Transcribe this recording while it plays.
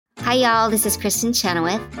Hi, y'all. This is Kristen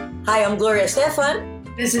Chenoweth. Hi, I'm Gloria Stefan.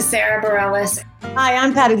 This is Sarah Bareilles. Hi,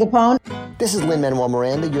 I'm Patti LuPone. This is Lin-Manuel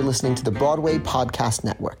Miranda. You're listening to the Broadway Podcast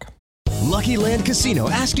Network. Lucky Land Casino,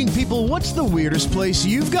 asking people, what's the weirdest place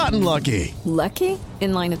you've gotten lucky? Lucky?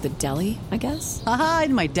 In line at the deli, I guess? Aha,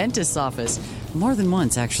 in my dentist's office. More than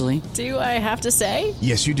once, actually. Do I have to say?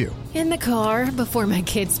 Yes, you do. In the car before my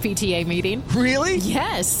kids' PTA meeting. Really?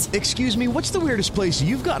 Yes. Excuse me, what's the weirdest place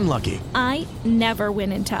you've gotten lucky? I never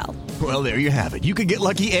win and tell. Well, there you have it. You can get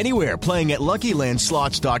lucky anywhere, playing at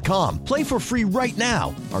LuckyLandSlots.com. Play for free right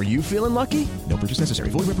now. Are you feeling lucky? No purchase necessary.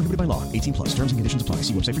 Void where prohibited by law. 18 plus. Terms and conditions apply.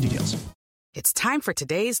 See website for details. It's time for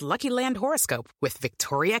today's Lucky Land horoscope with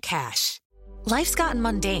Victoria Cash. Life's gotten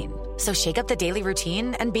mundane, so shake up the daily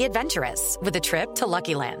routine and be adventurous with a trip to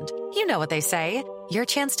Lucky Land. You know what they say. Your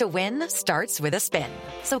chance to win starts with a spin.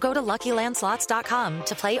 So go to LuckyLandSlots.com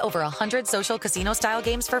to play over 100 social casino-style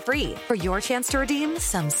games for free for your chance to redeem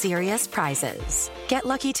some serious prizes. Get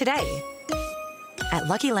lucky today at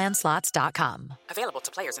LuckyLandSlots.com. Available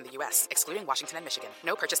to players in the U.S., excluding Washington and Michigan.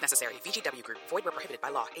 No purchase necessary. VGW Group. Void where prohibited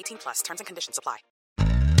by law. 18 plus. Terms and conditions apply.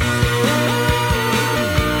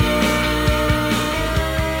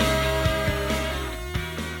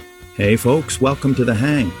 Hey folks, welcome to The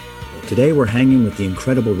Hang. Today we're hanging with the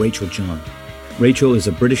incredible Rachel John. Rachel is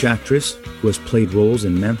a British actress who has played roles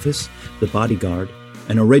in Memphis, The Bodyguard,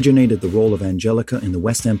 and originated the role of Angelica in the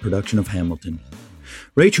West End production of Hamilton.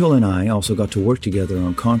 Rachel and I also got to work together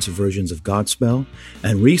on concert versions of Godspell,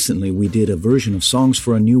 and recently we did a version of Songs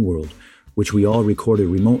for a New World, which we all recorded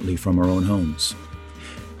remotely from our own homes.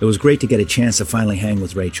 It was great to get a chance to finally hang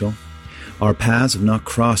with Rachel. Our paths have not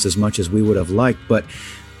crossed as much as we would have liked, but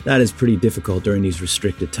that is pretty difficult during these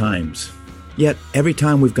restricted times. Yet, every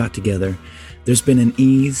time we've got together, there's been an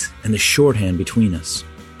ease and a shorthand between us.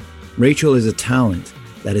 Rachel is a talent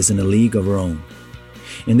that is in a league of her own.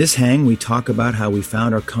 In this hang, we talk about how we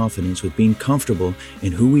found our confidence with being comfortable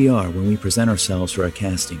in who we are when we present ourselves for a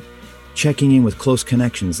casting, checking in with close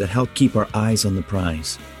connections that help keep our eyes on the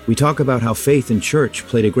prize. We talk about how faith in church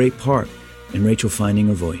played a great part in Rachel finding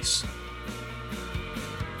her voice.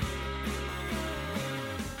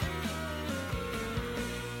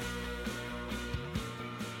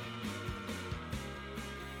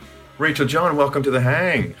 Rachel John, welcome to The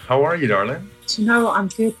Hang. How are you, darling? Do you know what? I'm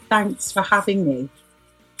good. Thanks for having me.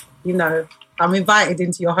 You know, I'm invited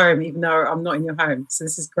into your home, even though I'm not in your home. So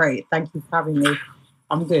this is great. Thank you for having me.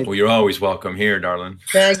 I'm good. Well, you're always welcome here, darling.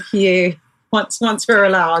 Thank you. Once we're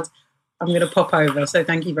allowed, I'm going to pop over. So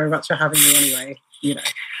thank you very much for having me anyway. You know,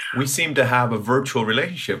 we seem to have a virtual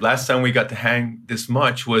relationship. Last time we got to hang this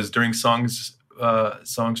much was during Songs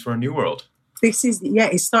for a New World. This is,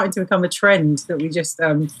 it's starting to become a trend that we just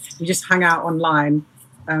hang out online.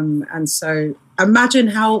 And so imagine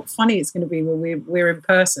how funny it's going to be when we're in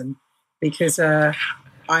person, because I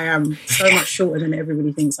am so much shorter than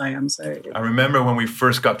everybody thinks I am. So I remember when we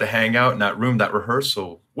first got to hang out in that room, that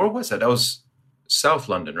rehearsal. Where was that? That was South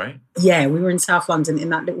London, right? Yeah, we were in South London in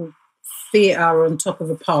that little theatre on top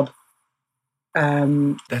of a pub.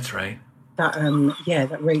 That's right.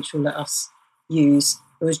 That Rachel let us use.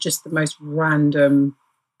 It was just the most random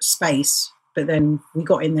space, but then we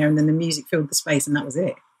got in there and then the music filled the space and that was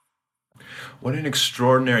it. What an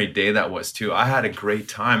extraordinary day that was too. I had a great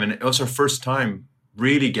time, and it was our first time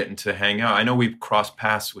really getting to hang out. I know we've crossed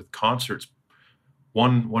paths with concerts,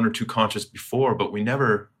 one or two concerts before, but I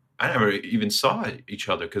never even saw each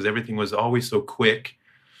other because everything was always so quick.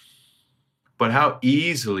 But how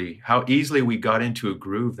easily we got into a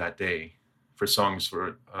groove that day for Songs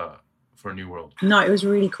for a New World. No, it was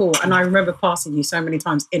really cool. And I remember passing you so many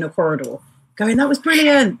times in a corridor going, that was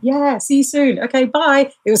brilliant. Yeah, see you soon. Okay,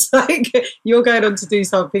 bye. It was like, you're going on to do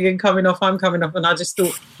something and I'm coming off. And I just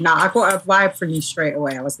thought, I got a vibe from you straight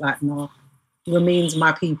away. I was like, Ramin's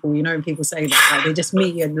my people. You know, when people say that, like, they just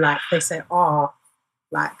meet you and like, they say,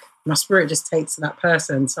 like my spirit just takes to that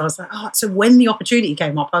person. So I was like, so when the opportunity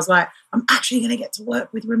came up, I was like, I'm actually going to get to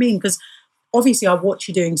work with Ramin, because obviously I watch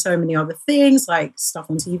you doing so many other things, like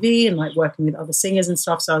stuff on TV and like working with other singers and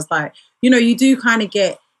stuff. So I was like, you do kind of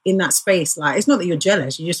get in that space. Like, it's not that you're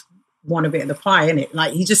jealous, you just want a bit of the pie, innit?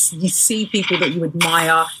 Like you see people that you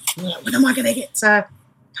admire. And you're like, when am I going to get to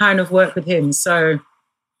kind of work with him? So,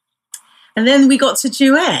 and then we got to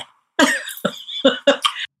duet.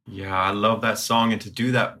 Yeah, I love that song, and to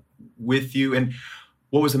do that with you. And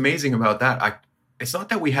what was amazing about that, it's not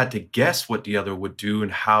that we had to guess what the other would do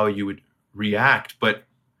and how you would react, but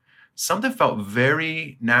something felt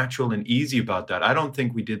very natural and easy about that. I don't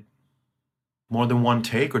think we did more than one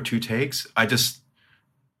take or two takes. I just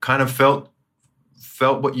kind of felt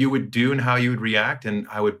felt what you would do and how you would react, and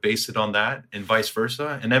I would base it on that and vice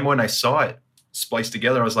versa. And then when I saw it spliced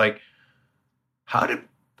together, I was like,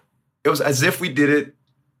 it was as if we did it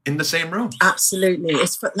in the same room. Absolutely.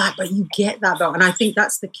 But you get that though. And I think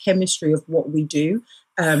that's the chemistry of what we do.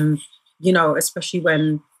 Especially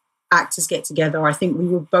when actors get together, I think we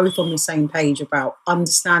were both on the same page about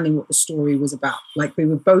understanding what the story was about. Like we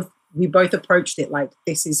both approached it like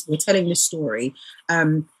we're telling this story.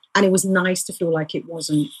 And it was nice to feel like it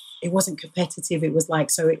wasn't competitive. It was like,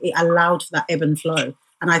 so it allowed for that ebb and flow.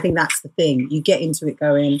 And I think that's the thing. You get into it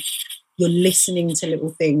going, you're listening to little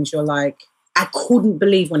things. You're like, I couldn't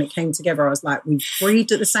believe when it came together. I was like, we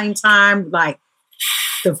breathed at the same time. Like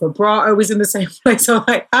the vibrato was in the same place. I'm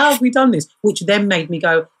like, how have we done this? Which then made me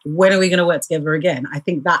go, when are we going to work together again? I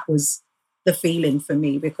think that was the feeling for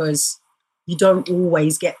me, because you don't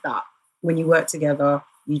always get that when you work together.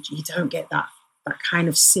 You don't get that kind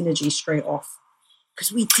of synergy straight off,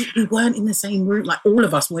 because we weren't in the same room. Like all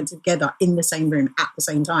of us weren't together in the same room at the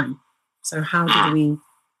same time. So how did we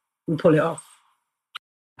pull it off?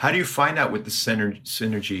 How do you find out with the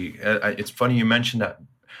synergy? It's funny you mentioned that.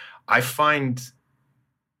 I find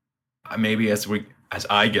maybe as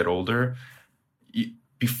I get older,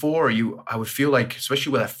 I would feel like,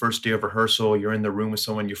 especially with that first day of rehearsal, you're in the room with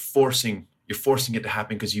someone, you're forcing it to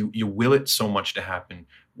happen because you will it so much to happen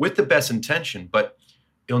with the best intention, but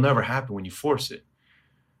it'll never happen when you force it.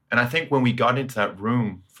 And I think when we got into that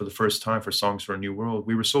room for the first time for Songs for a New World,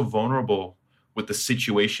 we were so vulnerable with the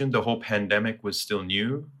situation. The whole pandemic was still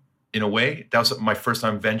new in a way. That was my first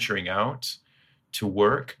time venturing out to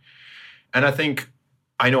work. And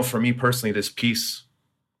I know for me personally, this piece,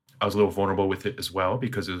 I was a little vulnerable with it as well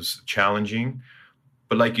because it was challenging.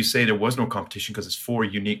 But like you say, there was no competition because it's 4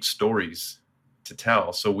 unique stories to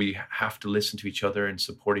tell. So we have to listen to each other and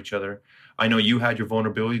support each other. I know you had your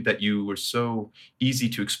vulnerability that you were so easy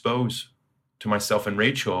to expose to myself and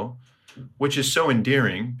Rachel, which is so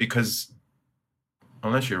endearing because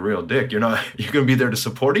unless you're a real dick, you're going to be there to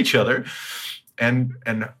support each other. And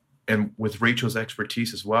with Rachel's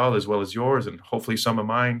expertise as well as yours, and hopefully some of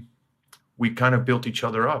mine, we kind of built each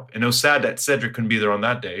other up. And it was sad that Cedric couldn't be there on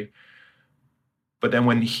that day. But then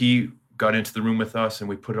when he got into the room with us and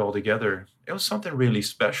we put it all together, it was something really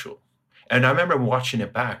special. And I remember watching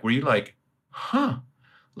it back. Were you like,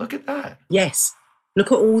 look at that? Yes.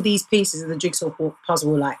 Look at all these pieces of the jigsaw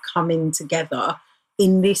puzzle like coming together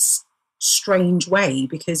in this strange way.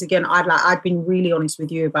 Because again, I'd been really honest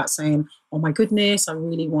with you about saying, oh my goodness, I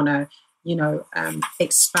really want to,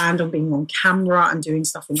 expand on being on camera and doing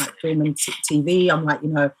stuff in like film and TV. I'm like,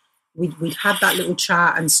 we'd had that little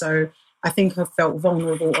chat. And so I think I felt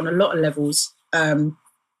vulnerable on a lot of levels.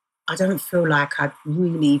 I don't feel like I'd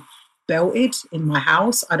really belted in my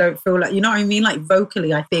house. I don't feel like, you know what I mean? Like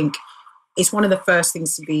vocally, I think it's one of the first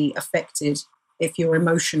things to be affected if you're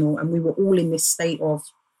emotional. And we were all in this state of,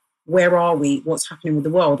 where are we? What's happening with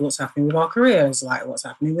the world? What's happening with our careers? Like what's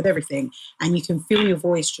happening with everything? And you can feel your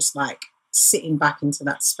voice just like sitting back into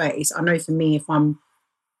that space. I know for me, if I'm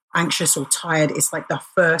anxious or tired, it's like the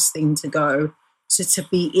first thing to go. So to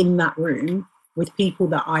be in that room with people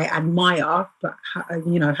that I admire, but,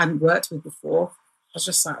 hadn't worked with before, I was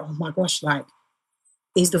just like, oh my gosh, like,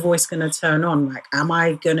 is the voice going to turn on? Like, am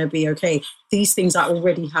I going to be okay? These things I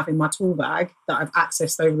already have in my tool bag that I've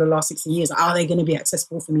accessed over the last 16 years, are they going to be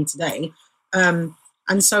accessible for me today? And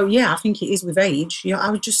so, yeah, I think it is with age.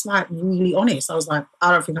 I was just like really honest. I was like,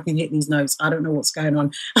 I don't think I can hit these notes. I don't know what's going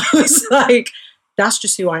on. I was like, that's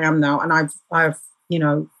just who I am now. And I've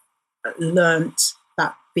learnt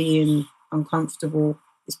that being uncomfortable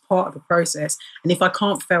is part of the process. And if I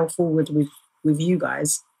can't fail forward with you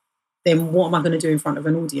guys, then what am I going to do in front of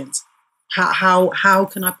an audience? How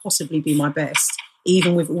can I possibly be my best,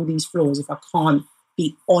 even with all these flaws, if I can't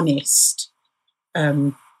be honest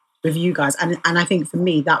with you guys? And I think for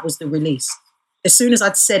me, that was the release. As soon as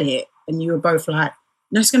I'd said it and you were both like,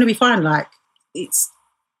 no, it's going to be fine. Like, it's,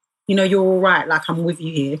 you're all right. Like, I'm with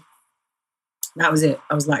you here. That was it.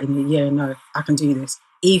 I was like, yeah, no, I can do this.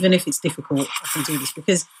 Even if it's difficult, I can do this.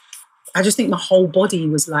 Because I just think my whole body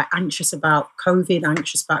was like anxious about COVID,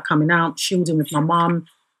 anxious about coming out, shielding with my mum.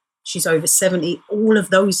 She's over 70, all of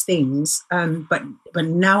those things. But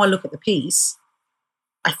now I look at the piece,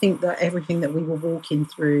 I think that everything that we were walking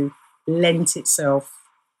through lent itself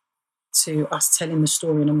to us telling the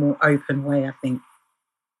story in a more open way, I think.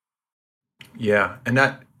 Yeah, and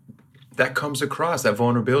that comes across, that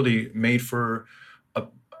vulnerability made for,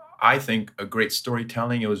 I think, a great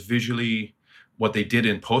storytelling. It was visually, what they did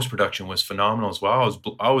in post-production was phenomenal as well.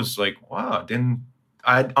 I was like, wow,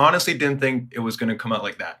 I honestly didn't think it was going to come out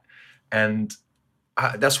like that. And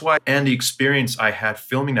that's why, and the experience I had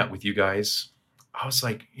filming that with you guys, I was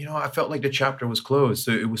like, I felt like the chapter was closed.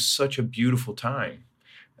 So it was such a beautiful time.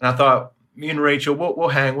 And I thought, me and Rachel, we'll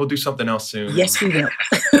hang. We'll do something else soon. Yes, we will.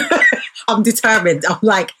 I'm determined. I'm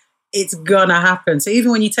like, it's gonna happen. So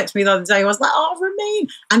even when you text me the other day, I was like, oh, Ramin.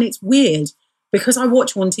 And it's weird because I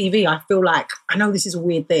watch you on TV. I feel like, I know this is a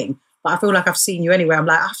weird thing, but I feel like I've seen you anyway. I'm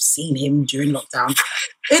like, I've seen him during lockdown.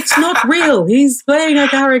 It's not real. He's playing a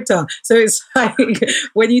character. So it's like,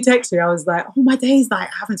 when you text me, I was like, oh my days, like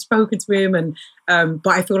I haven't spoken to him. And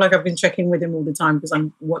but I feel like I've been checking with him all the time because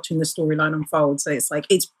I'm watching the storyline unfold. So it's like,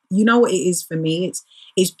 it's, what it is for me?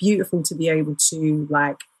 It's beautiful to be able to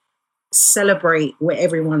like celebrate where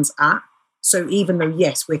everyone's at. So even though,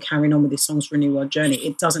 yes, we're carrying on with this Songs for a New World journey,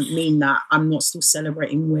 it doesn't mean that I'm not still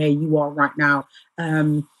celebrating where you are right now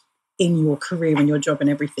in your career and your job and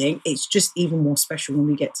everything. It's just even more special when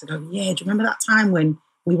we get to go, yeah, do you remember that time when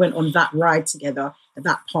we went on that ride together at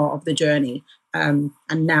that part of the journey? And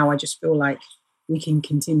now I just feel like we can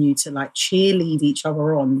continue to like cheerlead each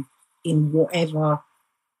other on in whatever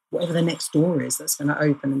the next door is that's going to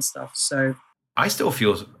open and stuff. So I still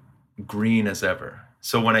feel green as ever.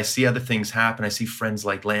 So when I see other things happen, I see friends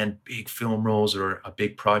like land big film roles or a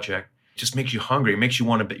big project, it just makes you hungry. It makes you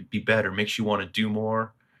want to be better, makes you want to do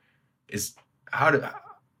more. How do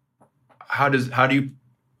you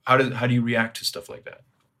react to stuff like that?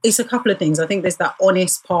 It's a couple of things. I think there's that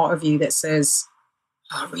honest part of you that says,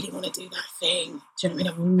 oh, I really want to do that thing. Do you know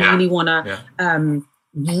what I mean?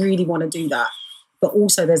 I really want to do that. But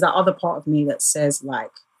also there's that other part of me that says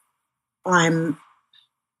like, I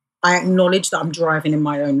acknowledge that I'm driving in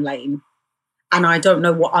my own lane and I don't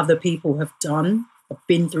know what other people have done or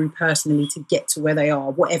been through personally to get to where they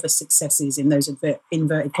are, whatever success is in those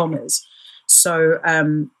inverted commas. So,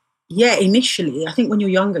 initially, I think when you're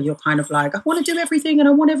younger, you're kind of like, I want to do everything and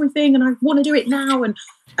I want everything and I want to do it now. And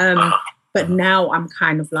but now I'm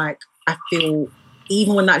kind of like, I feel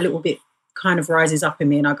even when that little bit kind of rises up in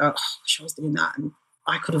me and I go, oh, I wish I was doing that and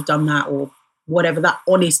I could have done that or whatever, that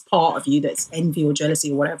honest part of you that's envy or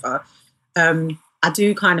jealousy or whatever, I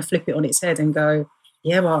do kind of flip it on its head and go,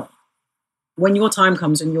 yeah, but when your time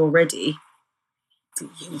comes and you're ready,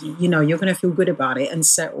 you're going to feel good about it and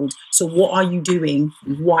settled. So what are you doing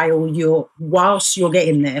whilst you're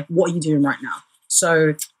getting there? What are you doing right now?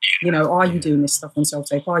 So, are you doing this stuff on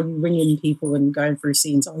self-tape? Are you ringing people and going through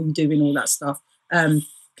scenes? Are you doing all that stuff?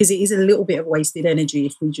 Because it is a little bit of wasted energy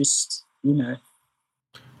if we just, 100%.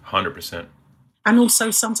 And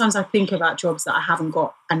also sometimes I think about jobs that I haven't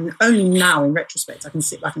got, and only now in retrospect I can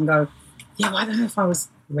sit back and go, yeah, well, I don't know if I was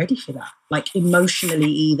ready for that, like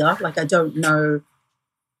emotionally either. Like I don't know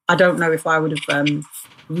if I would have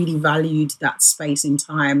really valued that space in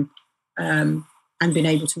time and been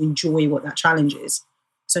able to enjoy what that challenge is.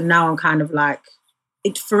 So now I'm kind of like,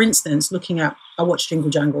 for instance, I watched Jingle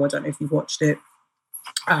Jangle, I don't know if you've watched it,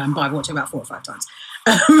 but I've watched it about 4 or 5 times.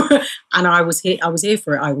 And I was here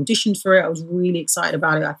for it. I auditioned for it. I was really excited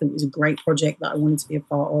about it. I think it was a great project that I wanted to be a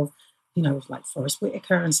part of, with like Forest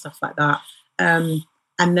Whitaker and stuff like that. And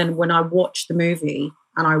then when I watched the movie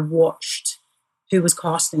and I watched who was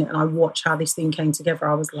casting it and I watched how this thing came together,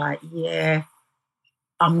 I was like, yeah,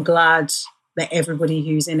 I'm glad that everybody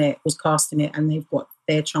who's in it was casting it and they've got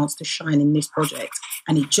their chance to shine in this project.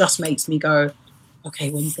 And it just makes me go, okay,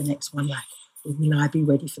 when's the next one? Like, will I be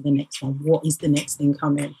ready for the next one? What is the next thing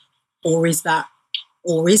coming? Or is it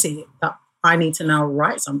that I need to now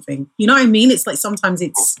write something? You know what I mean? It's like sometimes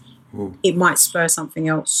it might spur something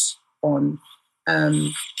else on.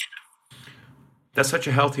 That's such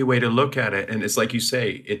a healthy way to look at it. And it's like you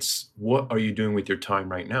say, it's what are you doing with your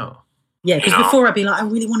time right now? Yeah, because before I'd be like, I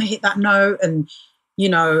really want to hit that note and,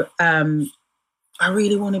 I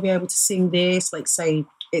really want to be able to sing this, like say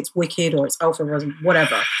it's Wicked or it's Alpha Rose,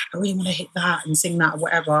 whatever. I really want to hit that and sing that or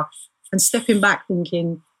whatever. And stepping back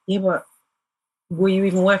thinking, yeah, but were you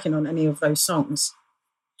even working on any of those songs?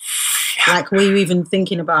 Like, were you even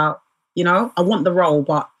thinking about, I want the role,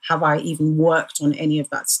 but have I even worked on any of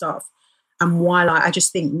that stuff? And while I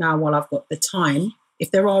just think now, while I've got the time,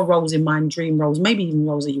 if there are roles in mind, dream roles, maybe even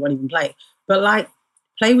roles that you won't even play, but like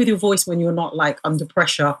play with your voice when you're not like under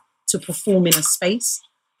pressure to perform in a space,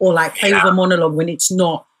 or like play with a monologue when it's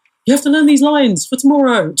not, you have to learn these lines for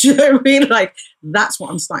tomorrow. Do you know what I mean? Like that's what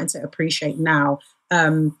I'm starting to appreciate now.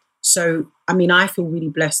 So, I mean, I feel really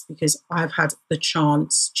blessed because I've had the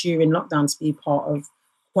chance during lockdown to be part of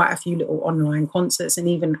quite a few little online concerts and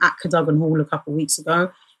even at Cadogan Hall a couple of weeks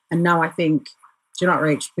ago. And now I think, do you know what,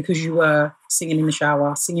 Rach, because you were singing in the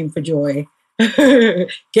shower, singing for joy,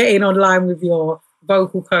 getting online with your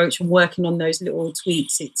vocal coach and working on those little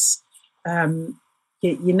tweaks, it's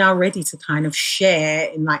you're now ready to kind of share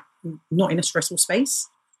in like, not in a stressful space.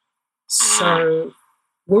 So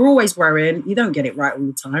we're always worrying. You don't get it right all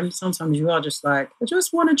the time. Sometimes you are just like, I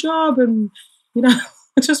just want a job and, you know,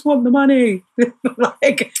 I just want the money.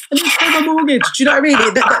 Like, I just pay my mortgage. Do you know what I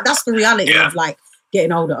mean? That's the reality of like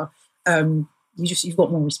getting older. You've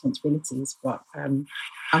got more responsibilities, but I'm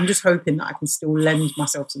just hoping that I can still lend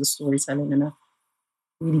myself to the storytelling in a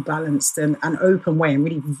really balanced and open way, and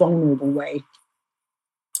really vulnerable way.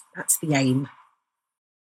 That's the aim.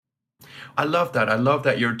 I love that. I love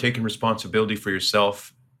that you're taking responsibility for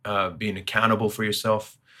yourself, being accountable for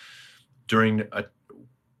yourself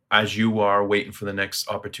as you are waiting for the next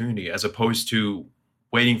opportunity, as opposed to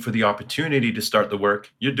waiting for the opportunity to start the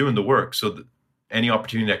work. You're doing the work. So any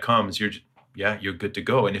opportunity that comes, you're good to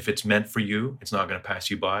go. And if it's meant for you, it's not going to pass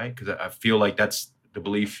you by. Because I feel like that's the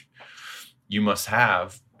belief you must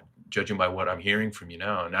have, judging by what I'm hearing from you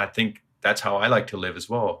now. And I think that's how I like to live as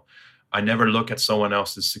well. I never look at someone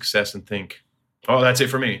else's success and think, oh, that's it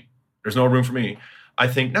for me. There's no room for me. I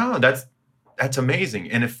think, no, that's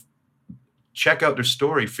amazing. And if check out their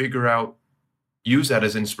story, figure out, use that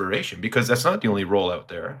as inspiration, because that's not the only role out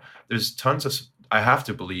there. There's tons of, I have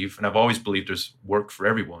to believe, and I've always believed there's work for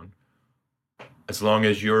everyone, as long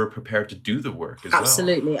as you're prepared to do the work as well.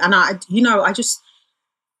 Absolutely. And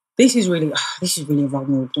this is really a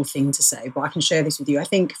vulnerable thing to say, but I can share this with you. I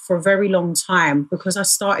think for a very long time, because I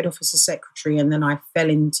started off as a secretary and then I fell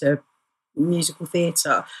into musical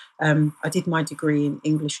theatre. I did my degree in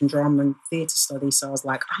English and drama and theatre studies. So I was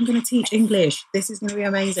like, I'm going to teach English. This is going to be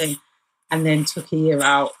amazing. And then took a year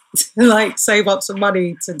out to like save up some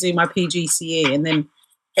money to do my PGCE, and then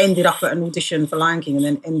ended up at an audition for Lion King and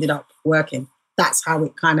then ended up working. That's how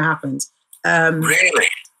it kind of happened. Really?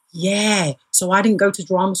 Yeah. So I didn't go to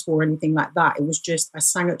drama school or anything like that. It was just, I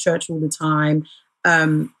sang at church all the time.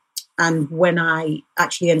 And when I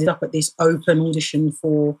actually ended up at this open audition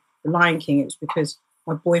for The Lion King, it was because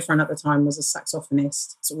my boyfriend at the time was a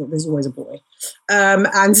saxophonist. So there's always a boy.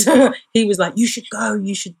 And he was like, you should go,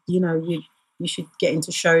 you should get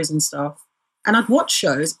into shows and stuff. And I'd watch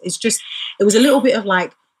shows. It was a little bit of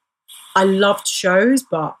like, I loved shows,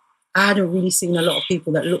 but I hadn't really seen a lot of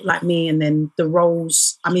people that looked like me. And then the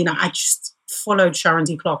roles, I mean, I just followed Sharon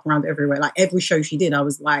D. Clarke around everywhere. Like every show she did, I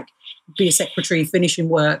was like, be a secretary, finishing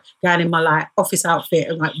work, going in my like office outfit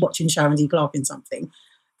and like watching Sharon D. Clarke in something.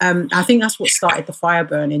 I think that's what started the fire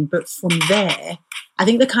burning. But from there, I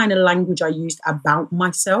think the kind of language I used about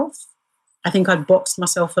myself, I think I'd boxed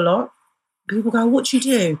myself a lot. People go, what do you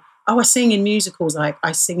do? Oh, I sing in musicals. Like,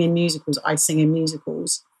 I sing in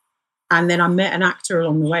musicals. And then I met an actor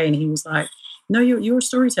along the way and he was like, no, you're a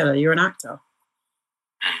storyteller. You're an actor.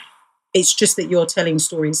 It's just that you're telling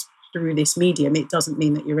stories through this medium. It doesn't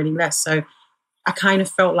mean that you're any less. So I kind of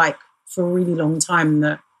felt like for a really long time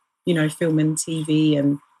that, you know, film and TV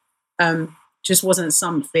and just wasn't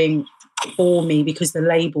something for me, because the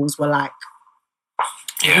labels were like,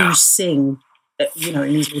 you sing, you know,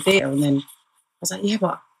 in musical theatre. And then I was like, yeah,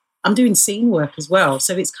 but I'm doing scene work as well.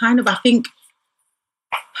 So it's kind of, I think,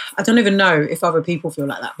 I don't even know if other people feel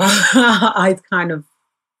like that, but I've kind of,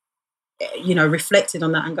 you know, reflected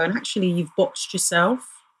on that and going, actually, you've boxed yourself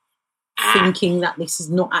thinking that this is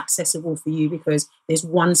not accessible for you because there's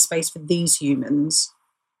one space for these humans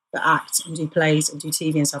that act and do plays and do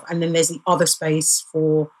TV and stuff. And then there's the other space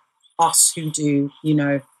for us who do, you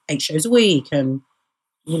know, 8 shows a week and,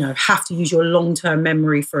 you know, have to use your long-term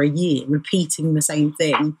memory for a year, repeating the same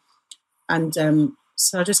thing. And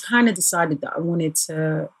so I just kind of decided that I wanted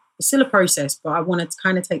to, it's still a process, but I wanted to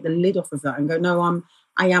kind of take the lid off of that and go, no,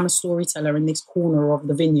 I am a storyteller in this corner of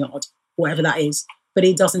the vineyard, whatever that is. But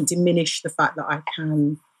it doesn't diminish the fact that I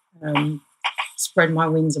can spread my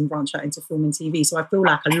wings and branch out into film and TV. So I feel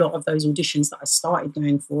like a lot of those auditions that I started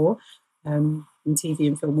going for in TV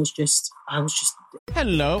and film I was just.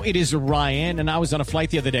 Hello, it is Ryan, and I was on a flight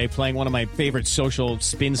the other day playing one of my favorite social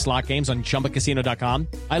spin slot games on ChumbaCasino.com.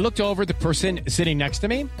 I looked over at the person sitting next to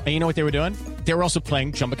me, and you know what they were doing? They were also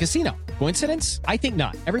playing Chumba Casino. Coincidence? I think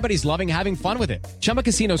not. Everybody's loving having fun with it. Chumba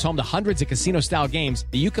Casino is home to hundreds of casino-style games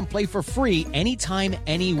that you can play for free anytime,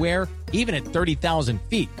 anywhere, even at 30,000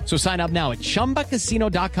 feet. So sign up now at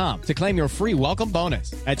ChumbaCasino.com to claim your free welcome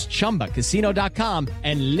bonus. That's ChumbaCasino.com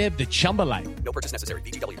and live the Chumba life. No purchase necessary.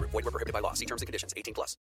 VGW. Void where prohibited by law. See terms and conditions.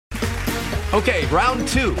 18+. Okay, round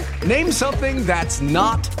 2. Name something that's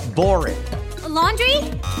not boring. A laundry?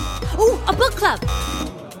 Ooh, a book club.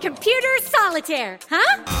 Computer solitaire,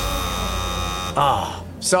 huh? Ah,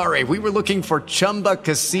 sorry, we were looking for Chumba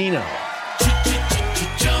Casino.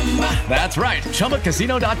 That's right.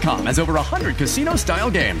 ChumbaCasino.com has over 100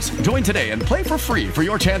 casino-style games. Join today and play for free for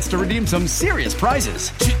your chance to redeem some serious prizes.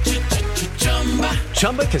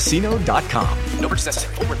 ChumbaCasino.com. No purchase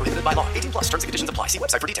necessary. Void where prohibited by law. 18 plus. Terms and conditions apply. See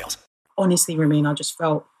website for details. Honestly, Ramin, I just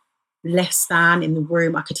felt less than in the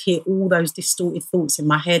room. I could hear all those distorted thoughts in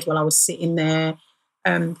my head while I was sitting there,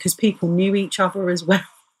 because people knew each other as well.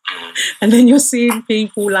 And then you're seeing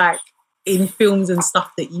people like in films and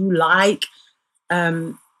stuff that you like.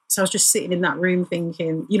 So I was just sitting in that room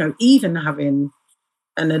thinking, you know, even having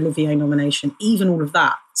an Olivier nomination, even all of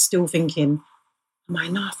that, still thinking, am I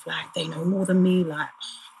enough? Like, they know more than me. Like,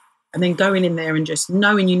 and then going in there and just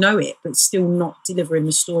knowing you know it, but still not delivering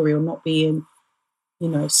the story or not being, you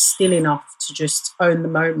know, still enough to just own the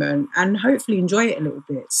moment and hopefully enjoy it a little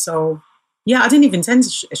bit. So, yeah, I didn't even intend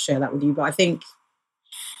to share that with you, but I think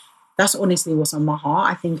that's honestly what's on my heart.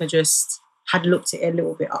 I think I just had looked at it a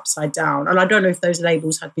little bit upside down. And I don't know if those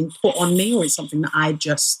labels had been put on me or it's something that I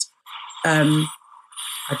just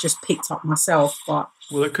picked up myself. But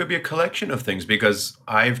well, it could be a collection of things, because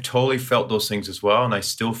I've totally felt those things as well. And I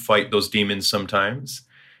still fight those demons sometimes,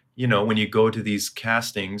 you know, when you go to these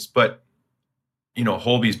castings. But, you know,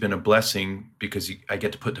 Holby's been a blessing because I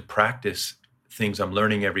get to put to practice things I'm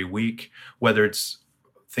learning every week, whether it's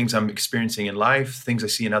things I'm experiencing in life, things I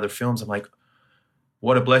see in other films. I'm like,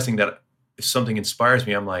 what a blessing that if something inspires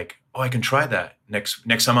me, I'm like, oh, I can try that next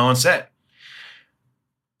time I'm on set.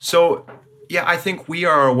 So, yeah, I think we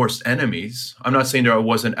are our worst enemies. I'm not saying there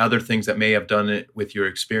wasn't other things that may have done it with your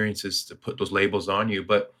experiences to put those labels on you,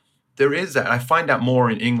 but there is that. I find that more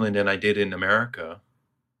in England than I did in America.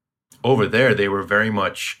 Over there, they were very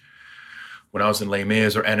much, when I was in Les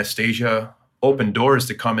Mis or Anastasia, open doors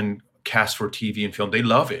to come and cast for TV and film. They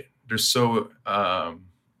love it. They're so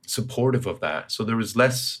supportive of that. So there was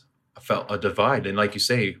less, I felt, a divide. And like you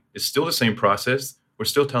say, it's still the same process. We're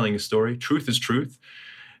still telling a story. Truth is truth.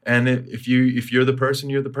 And if you're the person,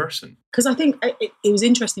 you're the person. Because I think it was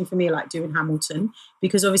interesting for me, like doing Hamilton,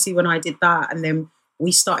 because obviously when I did that and then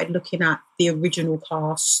we started looking at the original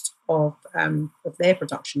cast of their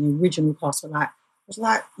production, the original cast were like, I was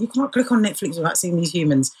like, you can't click on Netflix without seeing these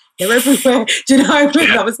humans. They're everywhere. Do you know what I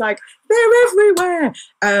mean? I was like, they're everywhere.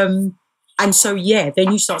 And so, yeah,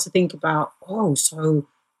 then you start to think about, oh, so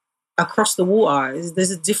across the water, there's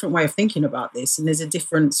a different way of thinking about this. And there's a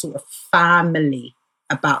different sort of family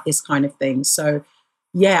about this kind of thing. So,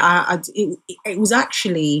 yeah, it was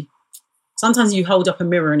actually, sometimes you hold up a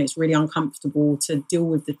mirror and it's really uncomfortable to deal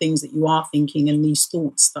with the things that you are thinking and these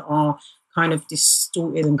thoughts that are kind of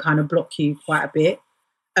distorted and kind of block you quite a bit.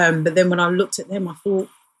 But then when I looked at them, I thought,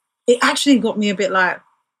 it actually got me a bit like,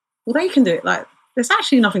 well, they can do it. Like, there's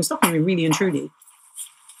actually nothing stopping me, really and truly.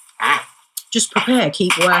 Just prepare,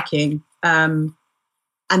 keep working. And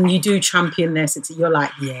you do champion this. You're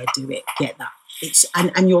like, yeah, do it, get that.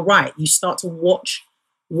 And you're right. You start to watch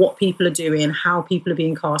what people are doing, how people are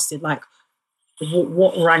being casted, like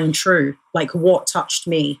what rang true, like what touched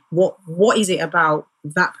me, what is it about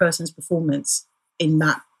that person's performance in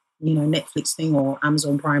that, you know, Netflix thing or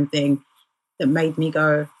Amazon Prime thing that made me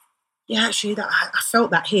go, yeah, actually, that I felt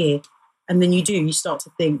that here. And then you start to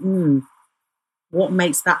think, what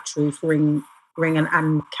makes that truth ring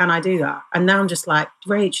and can I do that? And now I'm just like,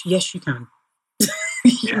 Rach, yes, you can.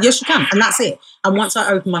 Yes, you can. And that's it. And once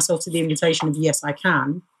I open myself to the invitation of yes, I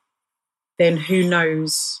can, then who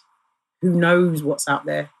knows what's out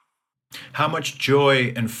there. How much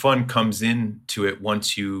joy and fun comes into it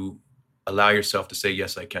once you allow yourself to say,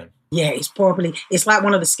 yes, I can? Yeah, it's like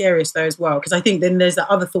one of the scariest though as well. Because I think then there's that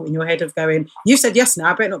other thought in your head of going, you said yes now,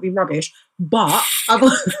 I better not be rubbish. But,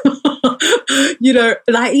 you know,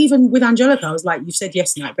 like even with Angelica, I was like, you said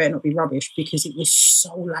yes now, I better not be rubbish. Because it was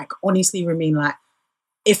so like, honestly, Ramin, like,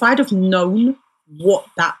 if I'd have known what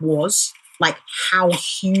that was, like how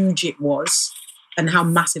huge it was and how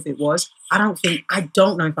massive it was, I don't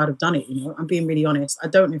know if I'd have done it, you know, I'm being really honest. I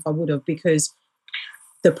don't know if I would have, because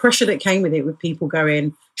the pressure that came with it, with people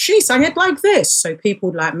going, she sang it like this. So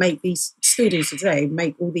people would like make these, still do today,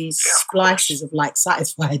 make all these splices of like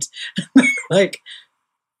Satisfied. Like,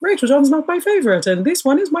 Rachel John's not my favourite and this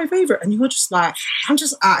one is my favourite. And you're just like, I'm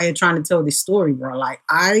just out here trying to tell this story, bro. Like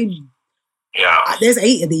there's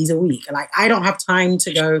 8 of these a week. Like, I don't have time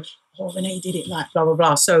to go, oh, Renee did it like blah, blah,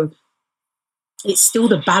 blah. So it's still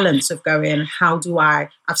the balance of going, I've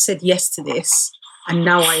said yes to this. And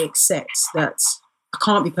now I accept that I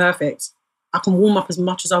can't be perfect. I can warm up as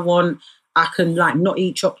much as I want. I can like not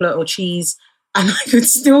eat chocolate or cheese. And I could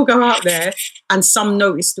still go out there and some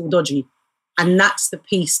note is still dodgy. And that's the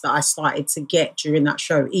piece that I started to get during that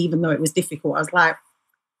show, even though it was difficult. I was like,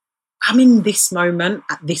 I'm in this moment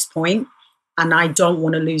at this point. And I don't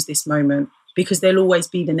want to lose this moment because there'll always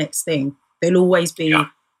be the next thing. There'll always be,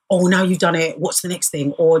 oh, now you've done it. What's the next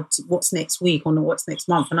thing? Or what's next week? Or what's next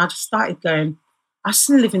month? And I just started going, I just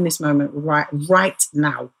live in this moment right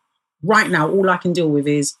now. Right now, all I can deal with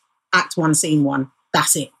is act 1, scene 1.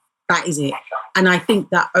 That's it. That is it. And I think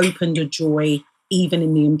that opened a joy even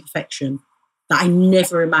in the imperfection that I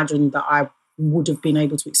never imagined that I would have been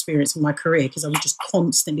able to experience in my career, because I was just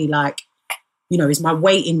constantly like, you know, is my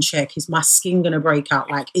weight in check? Is my skin going to break out?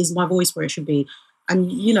 Like, is my voice where it should be? And,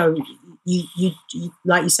 you know, you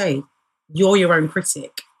like you say, you're your own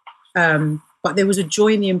critic. But there was a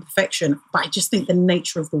joy in the imperfection. But I just think the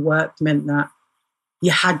nature of the work meant that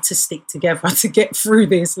you had to stick together to get through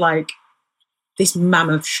this, like, this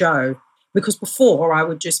mammoth show. Because before I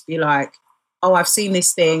would just be like, oh, I've seen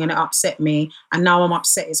this thing and it upset me. And now I'm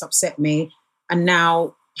upset, it's upset me. And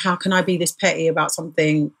now how can I be this petty about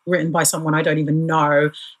something written by someone I don't even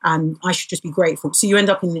know? And I should just be grateful. So you end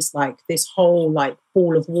up in this, like, this whole, like,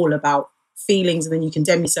 ball of wool about feelings, and then you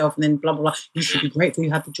condemn yourself, and then blah, blah, blah. You should be grateful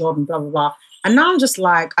you had the job, and blah, blah, blah. And now I'm just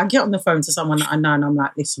like, I get on the phone to someone that I know, and I'm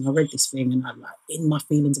like, listen, I read this thing, and I'm like in my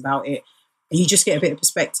feelings about it. And you just get a bit of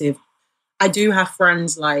perspective. I do have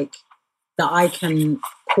friends, like, that I can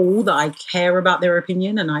call, that I care about their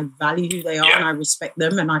opinion and I value who they are and I respect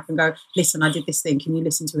them, and I can go, listen, I did this thing. Can you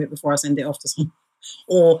listen to it before I send it off to someone?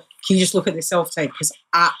 Or can you just look at this self-tape? Because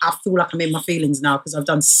I feel like I'm in my feelings now because I've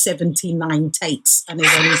done 79 takes and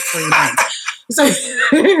there's only 3 lines. So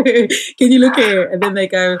can you look at it? And then they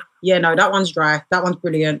go, yeah, no, that one's dry. That one's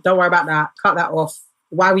brilliant. Don't worry about that. Cut that off.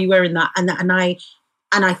 Why were you wearing that? And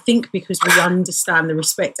I think because we understand the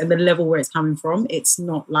respect and the level where it's coming from, it's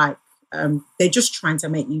not like, they're just trying to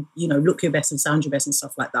make you, you know, look your best and sound your best and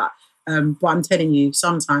stuff like that. But I'm telling you,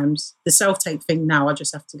 sometimes the self-tape thing now, I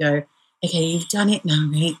just have to go, okay, you've done it now,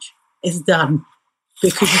 Rach. It's done.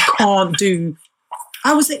 Because you can't do...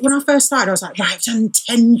 when I first started, I was like, right, I've done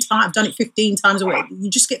 10 times, I've done it 15 times away.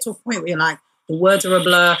 You just get to a point where you're like, the words are a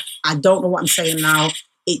blur. I don't know what I'm saying now.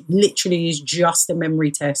 It literally is just a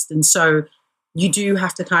memory test. And so you do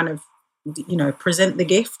have to kind of, you know, present the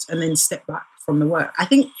gift and then step back from the work. I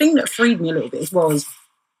think the thing that freed me a little bit was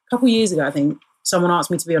a couple of years ago, I think someone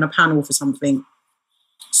asked me to be on a panel for something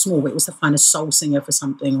small. It was to find a soul singer for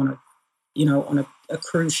something on a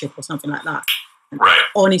cruise ship or something like that. And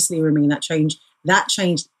honestly, Ramin, that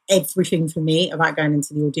changed everything for me about going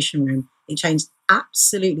into the audition room. It changed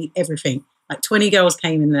absolutely everything. Like 20 girls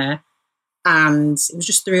came in there and it was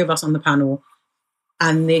just 3 of us on the panel,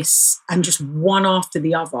 and just one after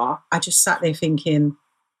the other, I just sat there thinking,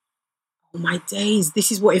 oh my days,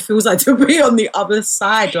 this is what it feels like to be on the other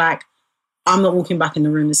side. Like, I'm not walking back in the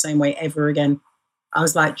room the same way ever again. I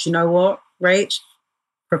was like, do you know what, Rach?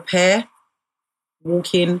 Prepare,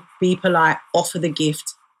 walk in, be polite, offer the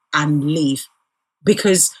gift, and leave.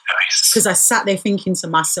 Because I sat there thinking to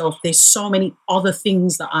myself, there's so many other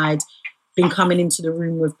things that I'd been coming into the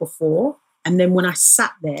room with before. And then when I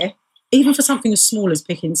sat there, even for something as small as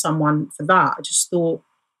picking someone for that, I just thought,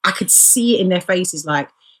 I could see it in their faces, like,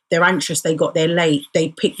 they're anxious, they got there late, they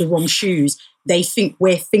picked the wrong shoes, they think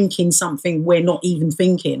we're thinking something we're not even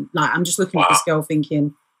thinking. Like, I'm just looking at this girl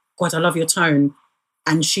thinking, God, I love your tone.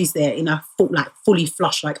 And she's there in a fully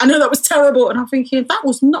flushed, like, I know that was terrible. And I'm thinking, that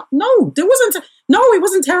was not, it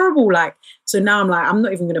wasn't terrible. Like, so now I'm like, I'm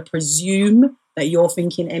not even going to presume that you're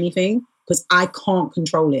thinking anything because I can't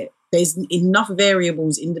control it. There's enough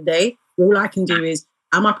variables in the day. All I can do is,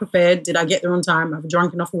 am I prepared? Did I get there on time? Have I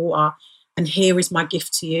drunk enough water? And here is my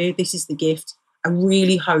gift to you. This is the gift. I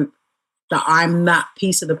really hope that I'm that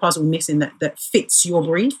piece of the puzzle missing that fits your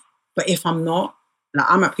brief. But if I'm not, like,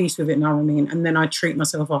 I'm at peace with it now, and then I treat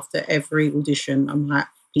myself after every audition. I'm like,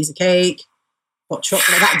 piece of cake, hot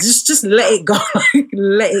chocolate, that. Just let it go,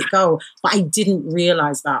 let it go. But I didn't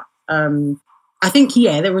realise that. I think,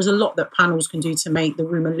 there was a lot that panels can do to make the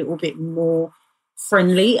room a little bit more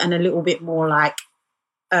friendly and a little bit more like,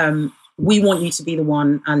 we want you to be the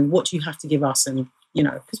one, and what do you have to give us? And, you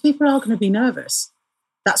know, because people are going to be nervous.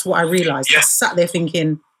 That's what I realised. I sat there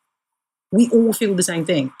thinking, we all feel the same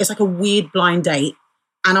thing. It's like a weird blind date,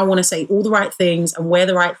 and I want to say all the right things and wear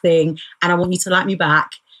the right thing, and I want you to like me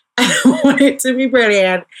back, and I want it to be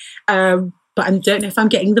brilliant. But I don't know if I'm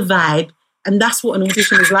getting the vibe, and that's what an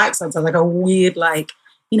audition is like sometimes, like a weird, like,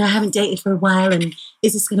 you know, I haven't dated for a while, and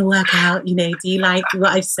is this going to work out? You know, do you like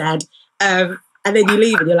what I've said? And then you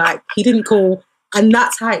leave and you're like, he didn't call. And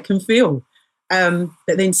that's how it can feel. But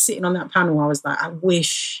then sitting on that panel, I was like,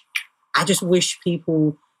 I just wish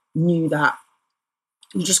people knew that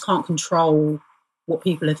you just can't control what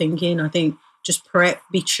people are thinking. I think just prep,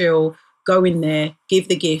 be chill, go in there, give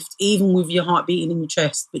the gift, even with your heart beating in your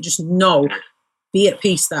chest, but just know, be at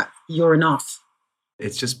peace that you're enough.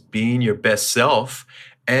 It's just being your best self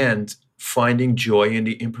and finding joy in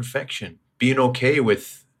the imperfection, being okay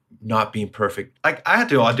with not being perfect. Like I had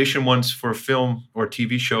to audition once for a film or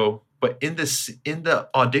TV show, but in the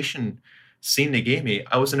audition scene they gave me,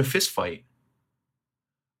 I was in a fist fight,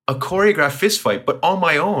 a choreographed fist fight, but on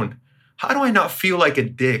my own. How do I not feel like a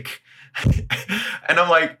dick? And I'm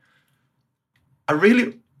like, I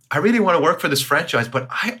really want to work for this franchise, but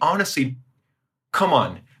I honestly, come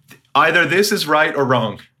on, either this is right or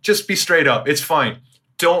wrong. Just be straight up. It's fine.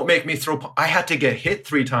 Don't make me throw. I had to get hit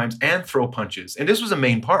 3 times and throw punches. And this was a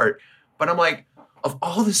main part. But I'm like, of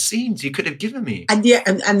all the scenes you could have given me. And yeah,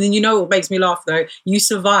 and then you know what makes me laugh though? You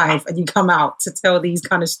survive and you come out to tell these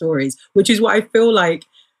kind of stories, which is what I feel like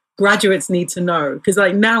graduates need to know. Because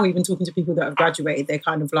like now, even talking to people that have graduated, they're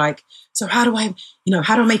kind of like, so how do I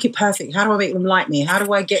make it perfect? How do I make them like me? How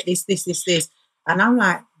do I get this? And I'm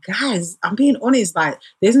like, guys, I'm being honest, like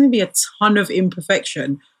there's going to be a ton of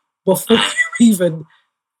imperfection before you even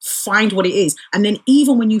find what it is. And then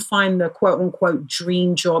even when you find the quote unquote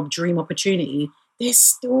dream job, dream opportunity, there's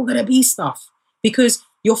still going to be stuff because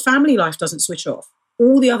your family life doesn't switch off.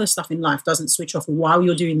 All the other stuff in life doesn't switch off while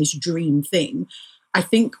you're doing this dream thing. I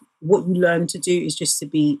think what you learn to do is just to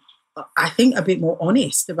be, I think, a bit more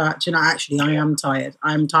honest about, actually, I am tired.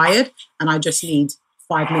 I'm tired and I just need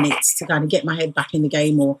 5 minutes to kind of get my head back in the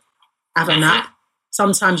game or have a nap.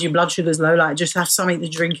 Sometimes your blood sugar's low, like just have something to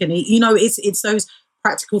drink and eat. It's those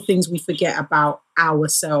practical things we forget about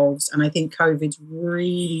ourselves. And I think COVID's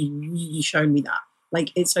really, really shown me that.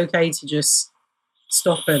 Like, it's okay to just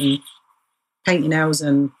stop and paint your nails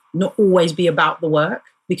and not always be about the work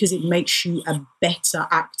because it makes you a better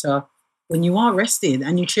actor when you are rested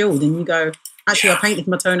and you chilled and you go, actually, I painted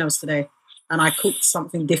my toenails today and I cooked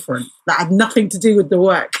something different that had nothing to do with the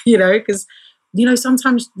work, because,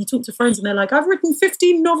 sometimes you talk to friends and they're like, I've written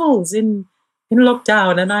 15 novels in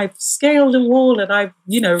lockdown and I've scaled a wall and I've,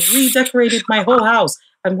 redecorated my whole house.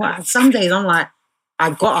 And some days I'm like,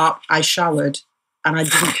 I got up, I showered and I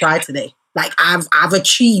didn't cry today. Like I've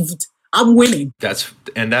achieved, I'm winning. That's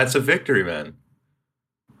a victory, man.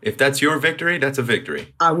 If that's your victory, that's a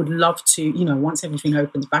victory. I would love to, once everything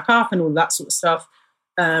opens back up and all that sort of stuff,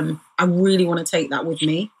 I really want to take that with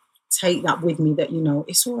me that,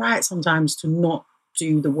 it's all right sometimes to not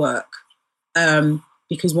do the work.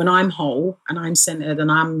 Because when I'm whole and I'm centered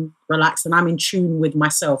and I'm relaxed and I'm in tune with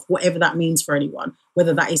myself, whatever that means for anyone,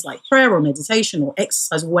 whether that is like prayer or meditation or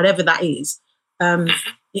exercise, whatever that is,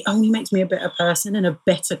 it only makes me a better person and a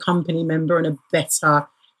better company member and a better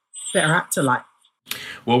actor. Like,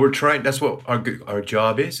 well, we're trying. That's what our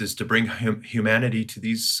job is to bring humanity to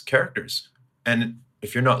these characters. And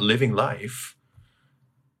if you're not living life,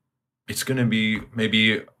 it's going to be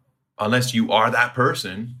maybe, unless you are that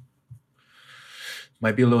person,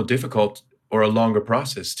 might be a little difficult or a longer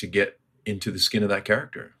process to get into the skin of that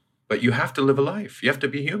character. But you have to live a life. You have to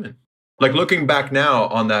be human. Like looking back now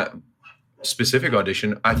on that specific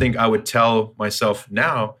audition, I think I would tell myself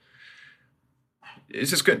now,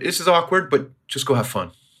 this is good. This is awkward, but just go have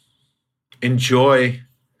fun. Enjoy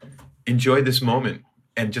this moment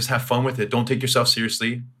and just have fun with it. Don't take yourself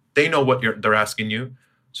seriously. They know what they're asking you,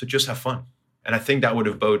 so just have fun. And I think that would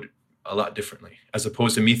have bode a lot differently, as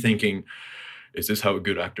opposed to me thinking, is this how a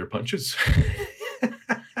good actor punches?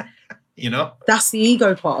 That's the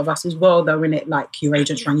ego part of us as well, though, isn't it? Like your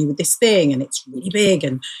agent's run you with this thing and it's really big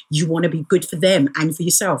and you want to be good for them and for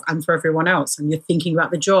yourself and for everyone else. And you're thinking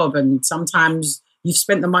about the job and sometimes you've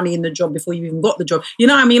spent the money in the job before you even got the job. You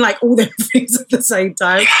know what I mean? Like all them things at the same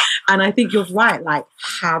time. And I think you're right. Like,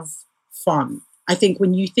 have fun. I think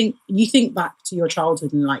when you think back to your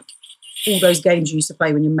childhood and like all those games you used to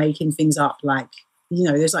play when you're making things up, like,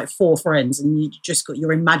 there's like 4 friends and you just got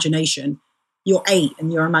your imagination. You're 8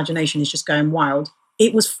 and your imagination is just going wild.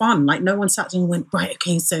 It was fun. Like no one sat down and went, right,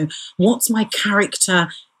 okay, so what's my character?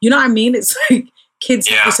 You know what I mean? It's like kids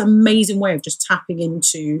have this amazing way of just tapping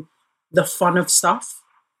into the fun of stuff.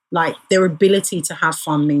 Like their ability to have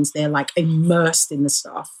fun means they're like immersed in the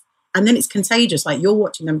stuff. And then it's contagious. Like you're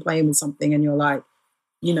watching them playing with something and you're like,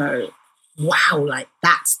 wow, like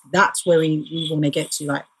that's where we want to get to.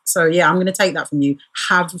 Like, so yeah, I'm going to take that from you.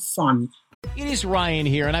 Have fun. It is Ryan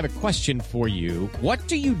here, and I have a question for you. What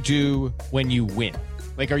do you do when you win?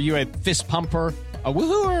 Like, are you a fist pumper, a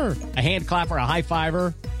woohooer, a hand clapper, a high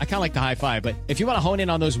fiver? I kind of like the high five, but if you want to hone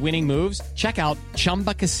in on those winning moves, check out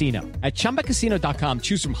Chumba Casino. At ChumbaCasino.com,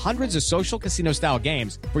 choose from hundreds of social casino style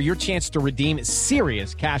games for your chance to redeem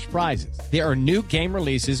serious cash prizes. There are new game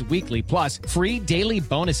releases weekly, plus free daily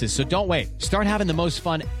bonuses. So don't wait. Start having the most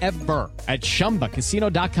fun ever at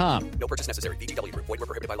ChumbaCasino.com. No purchase necessary. VGW Group. Void where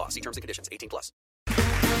prohibited by law. See terms and conditions. 18+.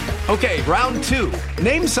 Okay, round two.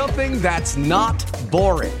 Name something that's not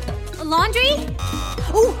boring. A laundry?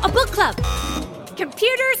 Ooh, a book club.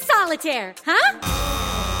 Computer solitaire, huh?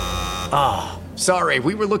 Ah, sorry.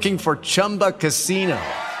 We were looking for Chumba Casino.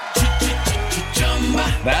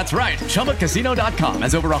 That's right. ChumbaCasino.com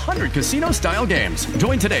has over 100 casino-style games.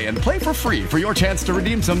 Join today and play for free for your chance to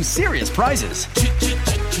redeem some serious prizes.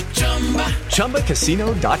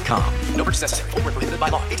 ChumbaCasino.com. No purchase necessary. Void where prohibited by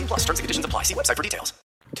law. 18+. Terms and conditions apply. See website for details.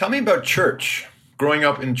 Tell me about church. Growing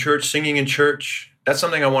up in church, singing in church. That's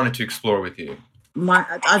something I wanted to explore with you.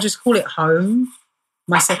 I just call it home,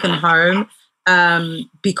 my second home,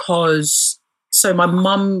 because so my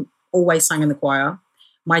mum always sang in the choir.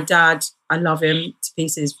 My dad, I love him to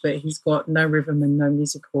pieces, but he's got no rhythm and no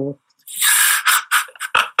musical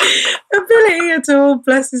ability at all.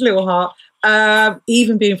 Bless his little heart.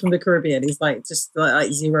 Even being from the Caribbean, he's like just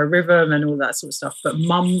like zero rhythm and all that sort of stuff. But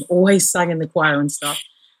mum always sang in the choir and stuff.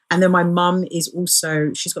 And then my mum is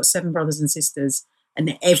also, she's got 7 brothers and sisters,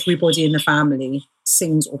 and everybody in the family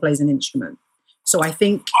sings or plays an instrument. So I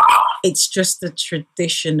think it's just the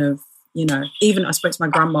tradition of, you know, even I spoke to my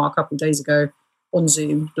grandma a couple of days ago on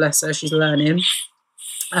Zoom, bless her, she's learning.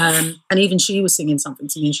 And even she was singing something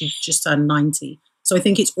to me, and she just turned 90. So I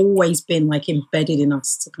think it's always been like embedded in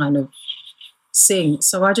us to kind of sing.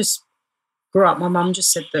 So I just grew up. My mum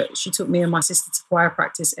just said that she took me and my sister to choir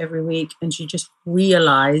practice every week, and she just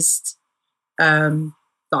realised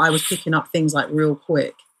that I was picking up things like real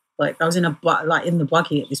quick. Like I was in the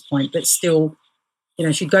buggy at this point, but still, you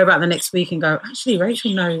know, she'd go back the next week and go, actually,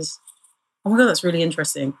 Rachel knows. Oh my God, that's really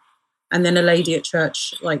interesting. And then a lady at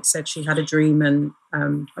church like said she had a dream, and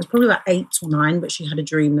I was probably about 8 or 9, but she had a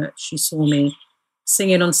dream that she saw me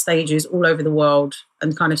singing on stages all over the world,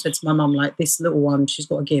 and kind of said to my mum, like, this little one, she's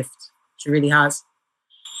got a gift. She really has.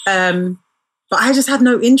 But I just had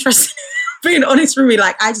no interest, being honest with me,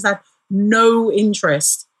 like I just had no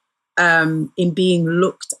interest in being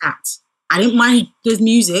looked at. I didn't mind the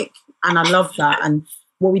music, and I love that. And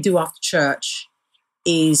what we do after church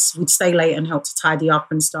is we'd stay late and help to tidy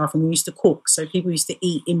up and stuff, and we used to cook. So people used to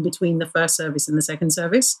eat in between the first service and the second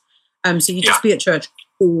service. So you'd just be at church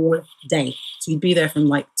all day. So you'd be there from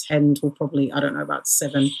like 10 till probably, I don't know, about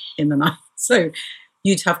 7 in the night. So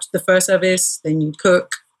you'd have the first service, then you'd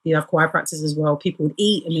cook, you'd have choir practice as well. People would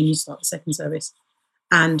eat, and then you'd start the second service.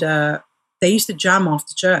 And they used to jam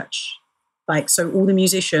after church. Like, so all the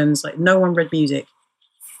musicians, like no one read music.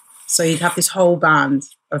 So you'd have this whole band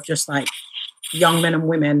of just like young men and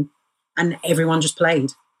women, and everyone just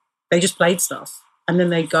played. They just played stuff. And then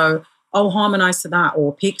they'd go, oh, harmonize to that,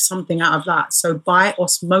 or pick something out of that. So by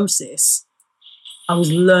osmosis, I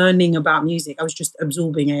was learning about music. I was just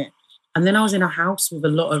absorbing it. And then I was in a house with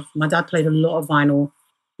my dad played a lot of vinyl,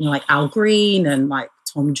 you know, like Al Green and like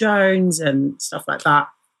Tom Jones and stuff like that.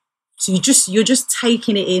 So you're just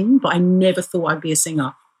taking it in, but I never thought I'd be a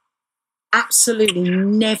singer. Absolutely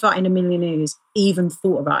never in a million years even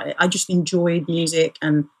thought about it. I just enjoyed music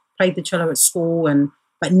and played the cello at school,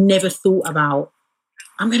 but never thought about,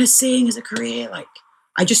 I'm going to sing as a career. Like,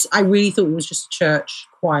 I really thought it was just a church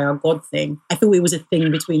choir God thing. I thought it was a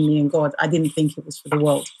thing between me and God. I didn't think it was for the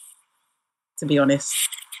world, to be honest.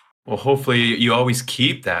 Well, hopefully you always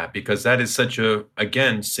keep that, because that is such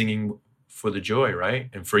again, singing for the joy,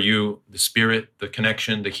 right? And for you, the spirit, the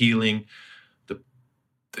connection, the healing,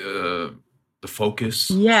 the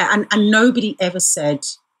focus. Yeah, and nobody ever said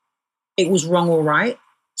it was wrong or right.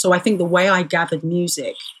 So I think the way I gathered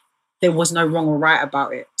music, there was no wrong or right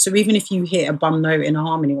about it. So even if you hit a bum note in a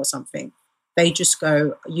harmony or something, they just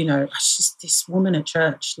go, you know, it's just this woman at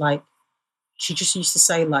church, like, she just used to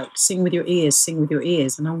say, like, sing with your ears, sing with your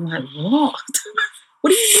ears. And I'm like, what?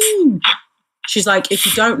 What do you mean? She's like, if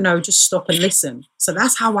you don't know, just stop and listen. So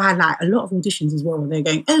that's how I like a lot of auditions as well, where they're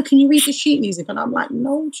going, oh, can you read the sheet music? And I'm like,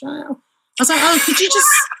 no, child. I was like, oh, could you just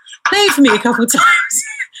play it for me a couple of times?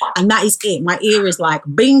 And that is it. My ear is like,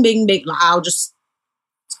 bing, bing, bing. Like, I'll just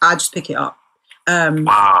pick it up.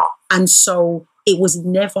 Wow. And so it was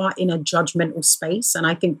never in a judgmental space. And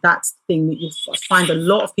I think that's the thing that you find a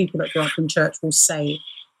lot of people that grow up in church will say,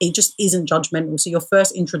 it just isn't judgmental. So your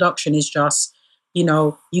first introduction is just, you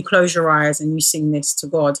know, you close your eyes and you sing this to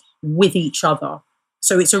God with each other.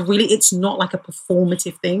 So it's not like a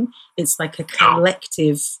performative thing. It's like a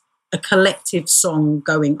collective song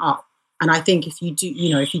going up. And I think if you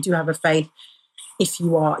do have a faith,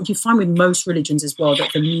 you find with most religions as well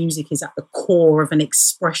that the music is at the core of an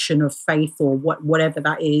expression of faith or whatever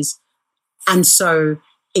that is. And so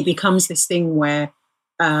it becomes this thing where,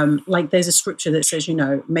 like there's a scripture that says,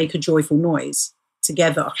 make a joyful noise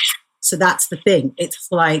together. So that's the thing.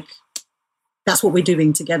 It's like, that's what we're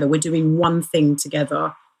doing together. We're doing one thing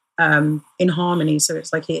together in harmony. So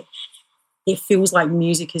it's like it feels like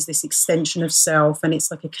music is this extension of self, and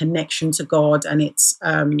it's like a connection to God, and it's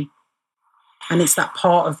that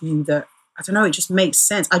part of you that, I don't know, it just makes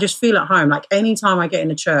sense. I just feel at home. Like anytime I get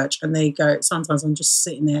in a church and they go, sometimes I'm just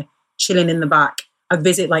sitting there chilling in the back. I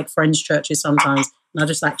visit like friends' churches sometimes, and I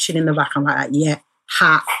just like chill in the back. I'm like, yeah,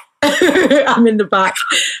 ha. I'm in the back.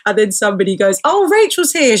 And then somebody goes, oh,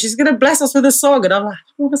 Rachel's here. She's going to bless us with a song. And I'm like,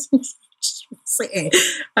 I want to sit here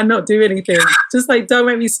and not do anything. Just like, don't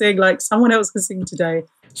make me sing. Like someone else can sing today.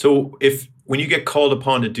 So when you get called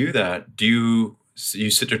upon to do that, do you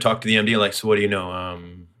sit there, talk to the MD, like, so what do you know?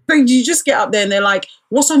 You just get up there and they're like,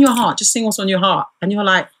 what's on your heart? Just sing what's on your heart. And you're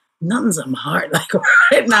like, nothing's on my heart, like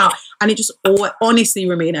right now. And it just honestly,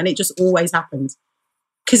 Ramin, and it just always happens.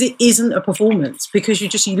 Because it isn't a performance. Because you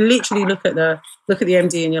literally look at the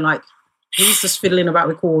MD and you're like, he's just fiddling about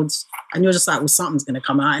with chords. And you're just like, well, something's going to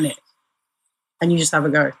come out in it. And you just have a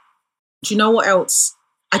go. Do you know what else?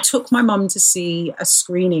 I took my mum to see a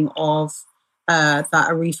screening of that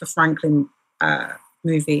Aretha Franklin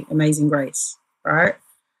movie, Amazing Grace, right?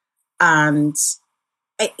 And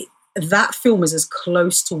that film is as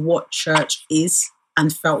close to what church is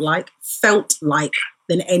and felt like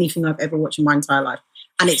than anything I've ever watched in my entire life.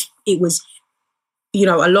 And it was, a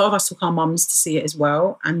lot of us took our mums to see it as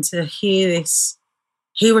well. And to hear a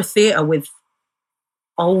theatre with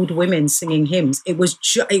old women singing hymns, it was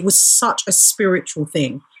such a spiritual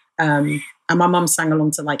thing. And my mum sang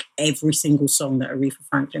along to like every single song that Aretha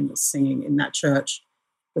Franklin was singing in that church.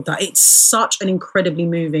 But it's such an incredibly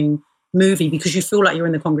moving movie because you feel like you're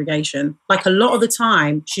in the congregation. Like a lot of the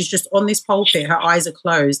time, she's just on this pulpit, her eyes are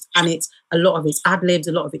closed, and a lot of it's ad-libbed,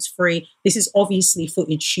 a lot of it's free. This is obviously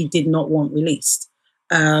footage she did not want released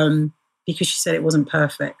because she said it wasn't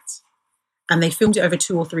perfect. And they filmed it over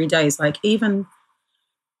 2 or 3 days. Like even,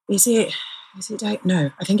 is it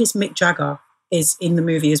no, I think it's Mick Jagger is in the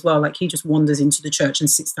movie as well. Like he just wanders into the church and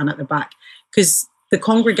sits down at the back because the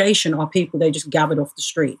congregation are people they just gathered off the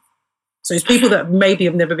street. So it's people that maybe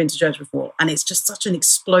have never been to church before. And it's just such an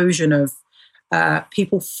explosion of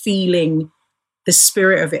people feeling the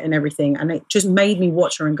spirit of it and everything. And it just made me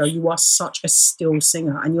watch her and go, you are such a still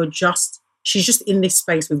singer. And she's just in this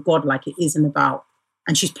space with God like it isn't about.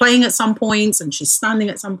 And she's playing at some points and she's standing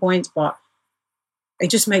at some points, but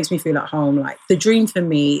it just makes me feel at home. Like the dream for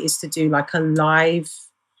me is to do like a live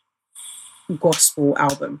gospel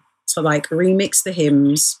album. So like remix the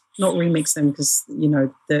hymns, not remix them because,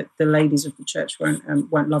 the ladies of the church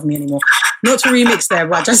won't love me anymore. Not to remix them,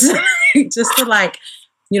 but just to like,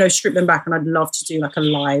 strip them back. And I'd love to do like a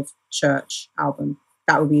live church album.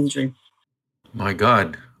 That would be the dream. My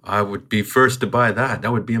God, I would be first to buy that.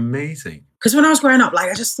 That would be amazing. Because when I was growing up, like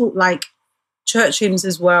I just thought like church hymns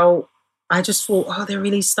as well, I just thought, oh, they're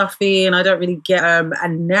really stuffy and I don't really get them.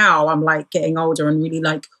 And now I'm like getting older and really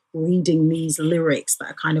like reading these lyrics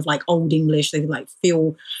that are kind of like old English. They like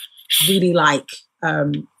feel really like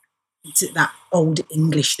that old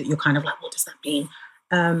English that you're kind of like, what does that mean?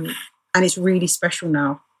 And it's really special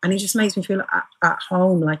now. And it just makes me feel at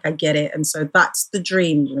home, like I get it. And so that's the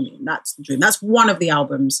dream. I mean, that's the dream. That's one of the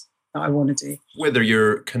albums that I want to do. Whether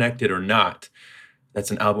you're connected or not, that's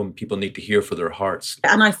an album people need to hear for their hearts.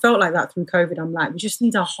 And I felt like that through COVID. I'm like, we just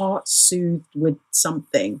need our heart soothed with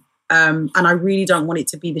something. And I really don't want it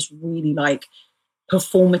to be this really like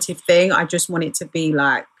performative thing. I just want it to be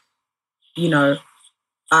like,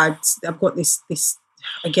 I've got this,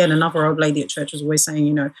 again, another old lady at church was always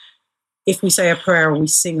saying, if we say a prayer or we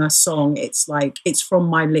sing a song, it's like, it's from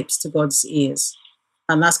my lips to God's ears.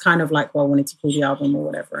 And that's kind of like, well, I wanted to pull the album or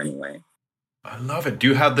whatever anyway. I love it. Do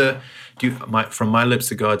you have from my lips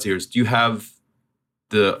to God's ears, do you have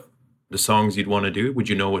the songs you'd want to do? Would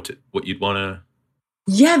you know what you'd want to?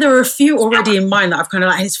 Yeah, there are a few already in mind that I've kind of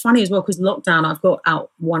like, and it's funny as well, because lockdown, I've got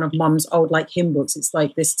out one of Mum's old like hymn books. It's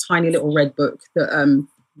like this tiny little red book that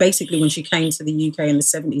basically when she came to the UK in the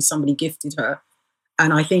 70s, somebody gifted her.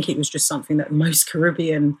 And I think it was just something that most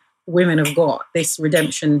Caribbean women have got, this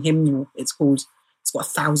redemption hymnal, it's called. It's got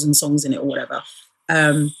 1,000 songs in it or whatever.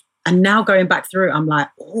 And now going back through, I'm like,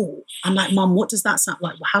 Mum, what does that sound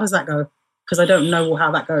like? How does that go? Because I don't know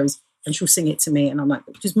how that goes. and she'll sing it to me. And I'm like,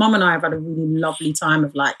 because Mum and I have had a really lovely time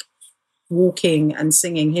of like walking and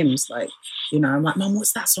singing hymns. Like, you know, I'm like, Mum,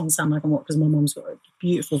 what's that song sound like? And what? Because my mum's got a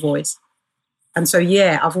beautiful voice. And so,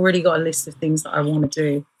 yeah, I've already got a list of things that I want to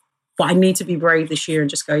do. But I need to be brave this year and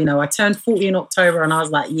just go, you know, I turned 40 in October and I was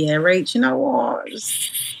like, yeah, Rach, you know what?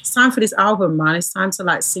 It's time for this album, man. It's time to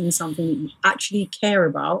like sing something that you actually care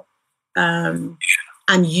about and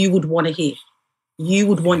you would want to hear. You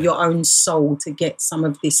would want your own soul to get some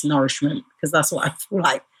of this nourishment, because that's what I feel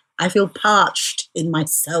like. I feel parched in my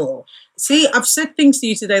soul. See, I've said things to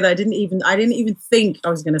you today that I didn't even think I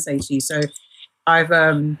was going to say to you. So I've...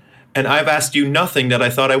 And I've asked you nothing that I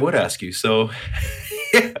thought I would ask you. So...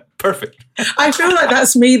 yeah, perfect. I feel like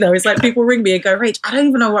that's me, though. It's like people ring me and go, Rach, I don't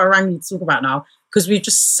even know what I rang you to talk about now, because we've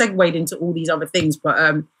just segued into all these other things.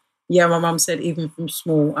 But yeah, my mum said even from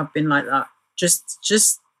small, I've been like that.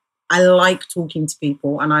 Just I like talking to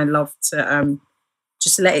people, and I love to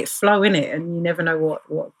just let it flow in it, and you never know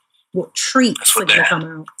what treats are going to come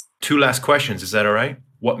out. 2 last questions. Is that all right?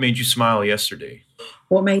 What made you smile yesterday?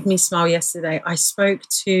 What made me smile yesterday? I spoke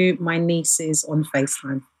to my nieces on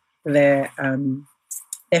FaceTime. They're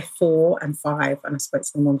 4 and 5, and I spoke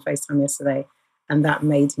to them on FaceTime yesterday, and that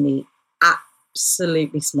made me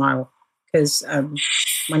absolutely smile, because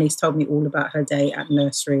my niece told me all about her day at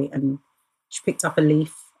nursery, and she picked up a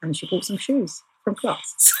leaf and she bought some shoes from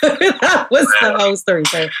class. So that was the whole story.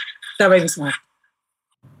 So that made me smile.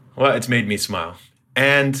 Well, it's made me smile.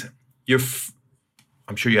 And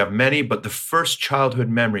I'm sure you have many, but the first childhood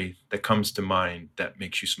memory that comes to mind that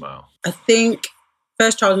makes you smile? I think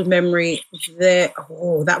first childhood memory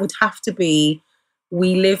that would have to be,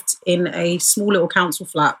 we lived in a small little council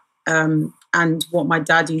flat, and what my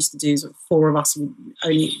dad used to do is only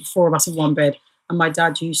 4 of us in one bed, and my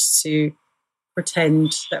dad used to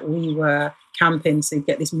pretend that we were camping, so he'd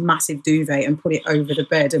get this massive duvet and put it over the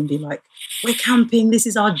bed and be like, we're camping, this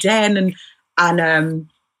is our den, and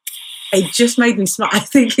it just made me smile. I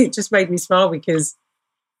think it just made me smile because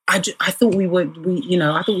I thought we were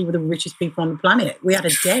the richest people on the planet. We had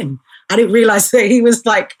a den. I didn't realize that he was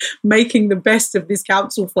like making the best of this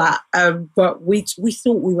council flat. But we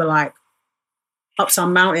thought we were like up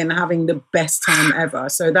some mountain having the best time ever.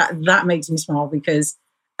 So that makes me smile because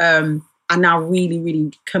I now really,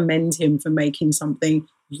 really commend him for making something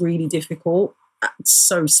really difficult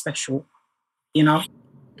so special, you know?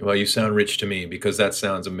 Well, you sound rich to me because that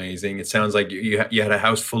sounds amazing. It sounds like you had a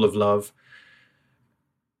house full of love.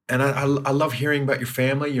 And I love hearing about your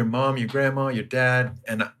family, your mom, your grandma, your dad.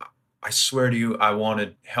 And I swear to you, I want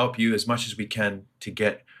to help you as much as we can to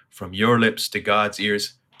get from your lips to God's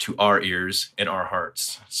ears to our ears and our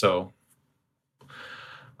hearts. So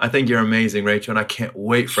I think you're amazing, Rachel, and I can't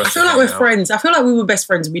wait for us to I feel like we're friends. I feel like we were best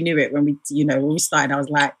friends. We knew it when we started. I was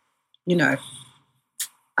like,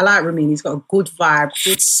 I like Ramin. He's got a good vibe,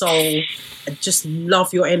 good soul. I just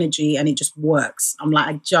love your energy, and it just works. I'm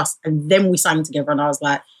like, and then we sang together, and I was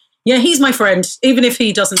like, yeah, he's my friend, even if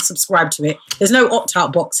he doesn't subscribe to it. There's no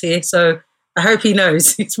opt-out box here, so I hope he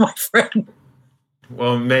knows he's my friend.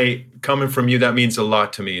 Well, May, coming from you, that means a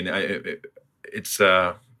lot to me, and it's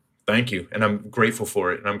thank you, and I'm grateful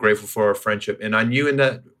for it, and I'm grateful for our friendship. And I knew in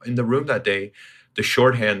the room that day, the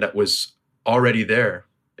shorthand that was already there.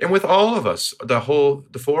 And with all of us, the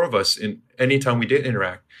 4 of us, in any time we did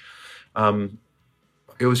interact,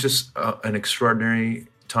 it was just an extraordinary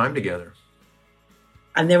time together.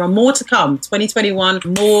 And there are more to come. 2021,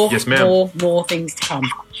 Yes, ma'am. more things to come.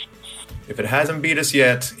 If it hasn't beat us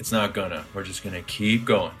yet, it's not gonna. We're just gonna keep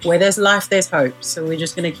going. Where there's life, there's hope. So we're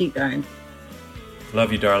just gonna keep going.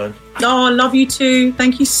 Love you, darling. Oh, love you too.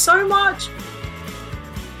 Thank you so much.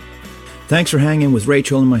 Thanks for hanging with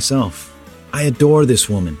Rachel and myself. I adore this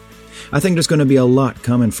woman. I think there's going to be a lot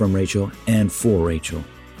coming from Rachel and for Rachel.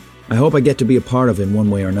 I hope I get to be a part of it in one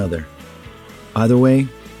way or another. Either way,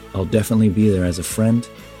 I'll definitely be there as a friend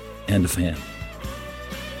and a fan.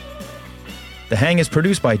 The Hang is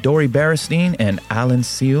produced by Dori Berestein and Alan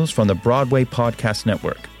Seals from the Broadway Podcast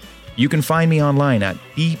Network. You can find me online at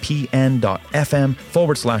bpn.fm/The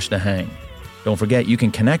Hang. Don't forget, you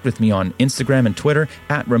can connect with me on Instagram and Twitter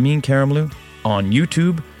at Ramin Karimloo, on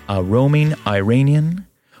YouTube, a roaming Iranian,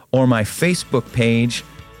 or my Facebook page,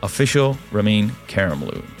 official Ramin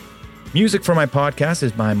Karimloo. Music for my podcast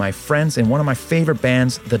is by my friends in one of my favorite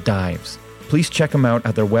bands, The Dives. Please check them out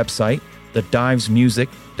at their website,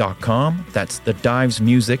 thedivesmusic.com. That's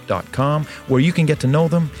thedivesmusic.com, where you can get to know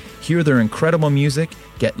them, hear their incredible music,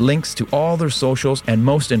 get links to all their socials, and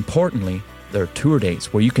most importantly, their tour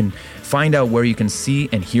dates, where you can find out where you can see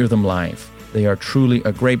and hear them live. They are truly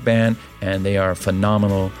a great band, and they are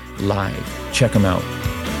phenomenal live. Check them out.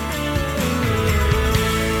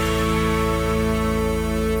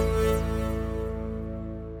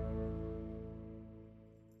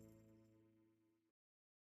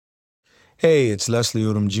 Hey, it's Leslie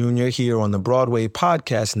Odom Jr. here on the Broadway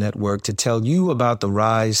Podcast Network to tell you about the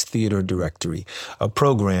Rise Theater Directory, a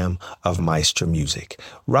program of Maestro Music.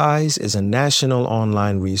 Rise is a national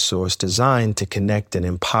online resource designed to connect and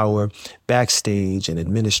empower backstage and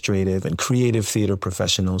administrative and creative theater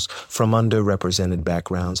professionals from underrepresented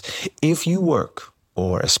backgrounds. If you work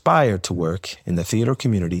or aspire to work in the theater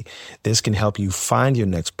community, this can help you find your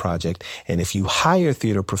next project. And if you hire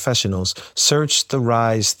theater professionals, search the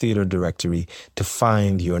Rise Theater Directory to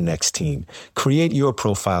find your next team. Create your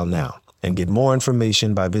profile now and get more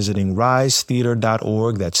information by visiting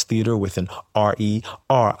risetheater.org. That's theater with an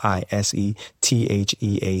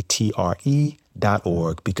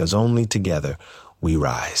RISETHEATRE.org, because only together we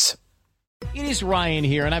rise. It is Ryan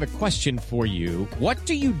here, and I have a question for you. What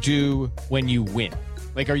do you do when you win?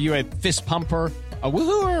 Like, are you a fist pumper, a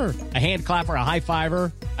woohooer, a hand clapper, a high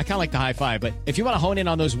fiver? I kind of like the high five, but if you want to hone in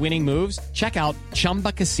on those winning moves, check out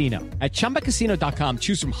Chumba Casino. At ChumbaCasino.com,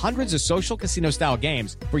 choose from hundreds of social casino-style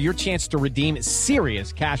games for your chance to redeem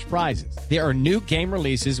serious cash prizes. There are new game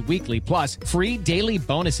releases weekly, plus free daily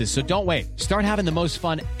bonuses, so don't wait. Start having the most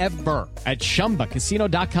fun ever at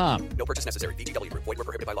ChumbaCasino.com. No purchase necessary. VGW Group. Void where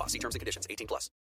prohibited by law. See terms and conditions. 18+.